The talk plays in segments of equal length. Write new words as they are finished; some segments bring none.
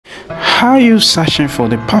Are you searching for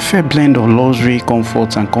the perfect blend of luxury,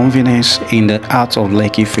 comfort and convenience in the heart of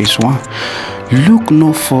Lekki Phase 1? Look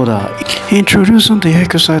no further. Introducing the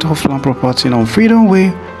exquisite off-land property on Freedom Way,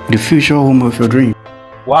 the future home of your dream.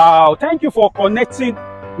 Wow, thank you for connecting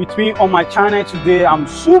with me on my channel today. I'm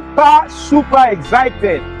super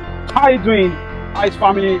excited. How are you doing? How's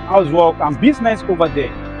family, how's work and business over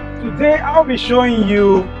there? Today I'll be showing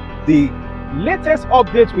you the latest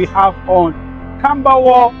update we have on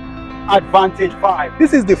Camberwall Advantage 5.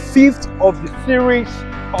 This is the 5th of the series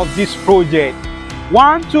of this project.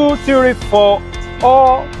 1, 2, 3, 4,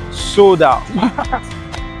 all sold out.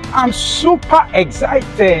 I'm super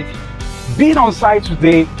excited being on site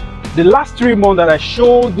today. The last 3 months that I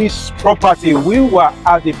showed this property, we were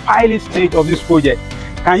at the pilot stage of this project.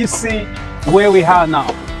 Can you see where we are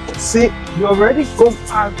now? See, we already gone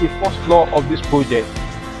past the first floor of this project.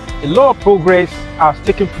 A lot of progress has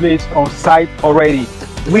taken place on site already.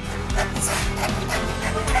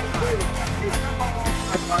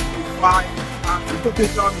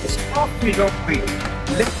 Location is Freedom Way,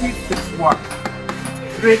 Lekki Phase 1.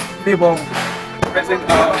 Great neighborhood, present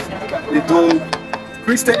the Dome,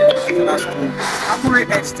 Christian International, Amore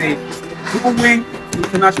Estate, Duplex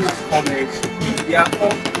International College. They are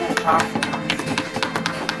all half.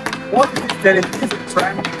 What is this telling? This is a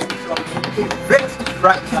prime location. Invest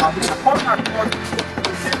right now. It's a contract for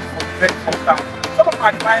town. Some of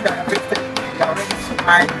my clients are invested, they are already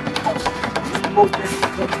signed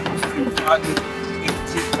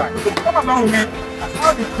So come along with me, and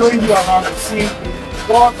I'll be showing you around to see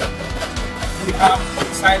what we have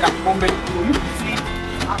inside at the moment. So you can see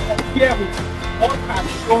and compare with what I've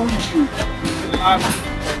shown you in the last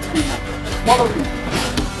 3 months. Follow me.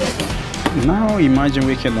 Now imagine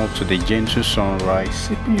waking up to the gentle sunrise,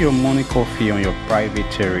 sipping your morning coffee on your private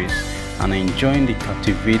terrace and enjoying the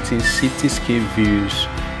captivating cityscape views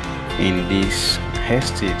in this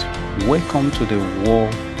estate. Welcome to the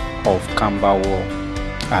world of Camberwall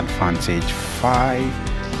Advantage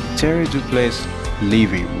 5 terrace duplex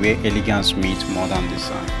living where elegance meets modern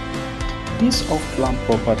design. This off-plan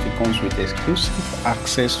property comes with exclusive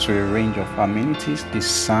access to a range of amenities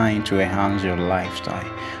designed to enhance your lifestyle.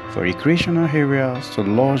 For recreational areas to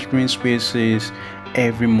large green spaces,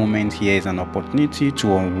 every moment here is an opportunity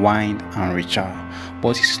to unwind and recharge.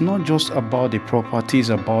 But it's not just about the property, it's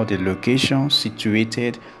about the location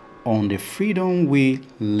situated on the Freedom Way,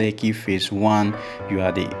 Lekki Phase 1. You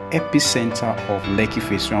are the epicenter of Lekki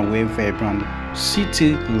Phase 1, where vibrant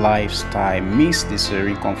city lifestyle meets the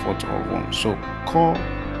serene comfort of home. So call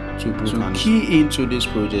to key into this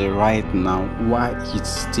project right now while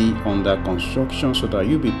it's still under construction, so that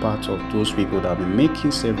you'll be part of those people that will be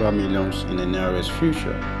making several millions in the nearest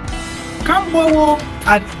future. Camberwall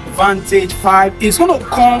Advantage 5 is going to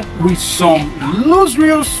come with some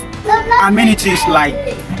luxurious amenities like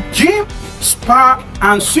gym, spa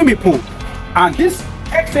and swimming pool. And this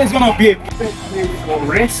exit is going to be a perfect place for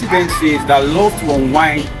residences that love to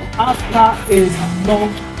unwind after a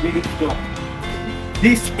long day job.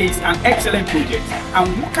 This is an excellent project.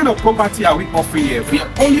 And what kind of property are we offering here? We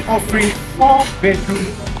are only offering 4-bedroom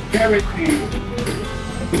terraces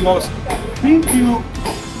plus green view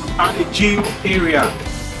and a gym area.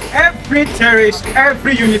 Every terrace,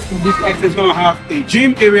 every unit in this estate is going to have a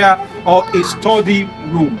gym area or a study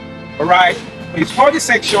room. Alright, a study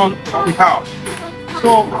section of the house.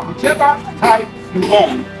 So whichever type you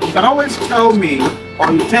want, you can always tell me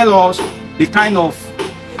or you tell us the kind of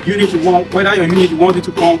unit you want, whether your unit you want it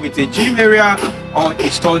to come with a gym area or a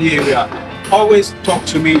study area. Always talk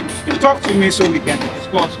to me. You talk to me so we can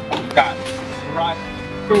discuss on that. Alright.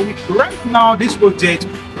 So right now this project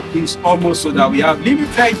is almost so that we have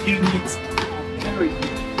limited units in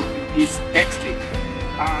this estate.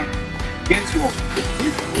 And guess what?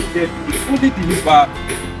 This project will be fully delivered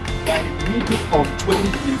by the middle of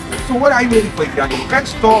 2024. So what are you waiting for? If you're an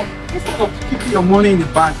investor, instead of keeping your money in the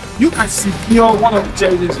bank, you can secure one of the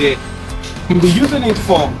terraces here. You'll be using it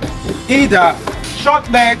for either short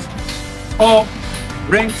let or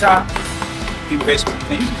rental investment. You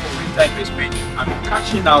can use it for rental investment and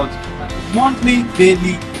cashing out monthly,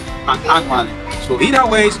 daily and annually. So either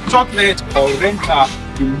way, short let or rental,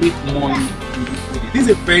 you make money. This is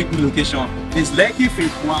a very good location. This Lekki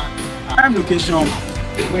Phase 1, a prime location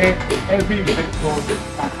where every investor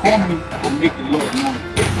can come in and make a lot of money.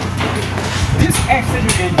 This estate you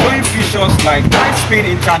can enjoy features like high-speed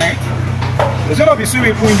internet. There's going to be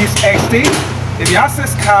swimming pool in this estate. There'll be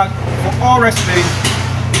access card for all residents.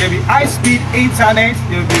 There'll be high-speed internet.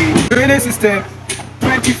 There'll be drainage system.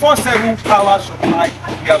 24/7 power supply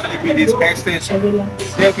we are available in this estate.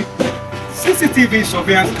 There'll be CCTV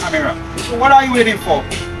surveillance camera. So what are you waiting for?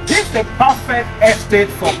 This is a perfect estate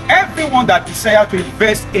for everyone that desires to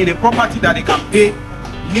invest in a property that they can pay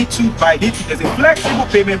little by little. There's a flexible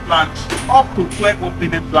payment plan, up to 12-month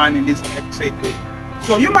payment plan in this estate.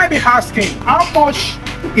 So you might be asking, how much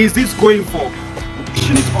is this going for?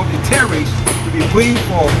 Unit of the terrace will be going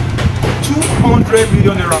for 200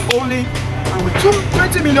 million naira only, and with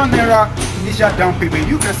 20 million naira initial down payment,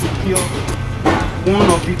 you can secure one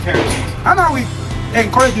of the terraces. And I will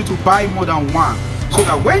encourage you to buy more than one, so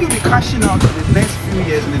that when you be cashing out in the next few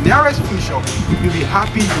years, in the nearest future, you'll be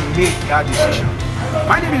happy you made that decision.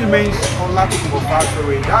 My name remains Olatokunbo,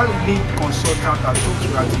 that lead consultant at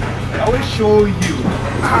Realty. I will show you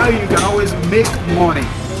how you can always make money.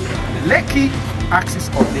 The Lekki axis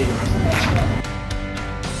of Lagos.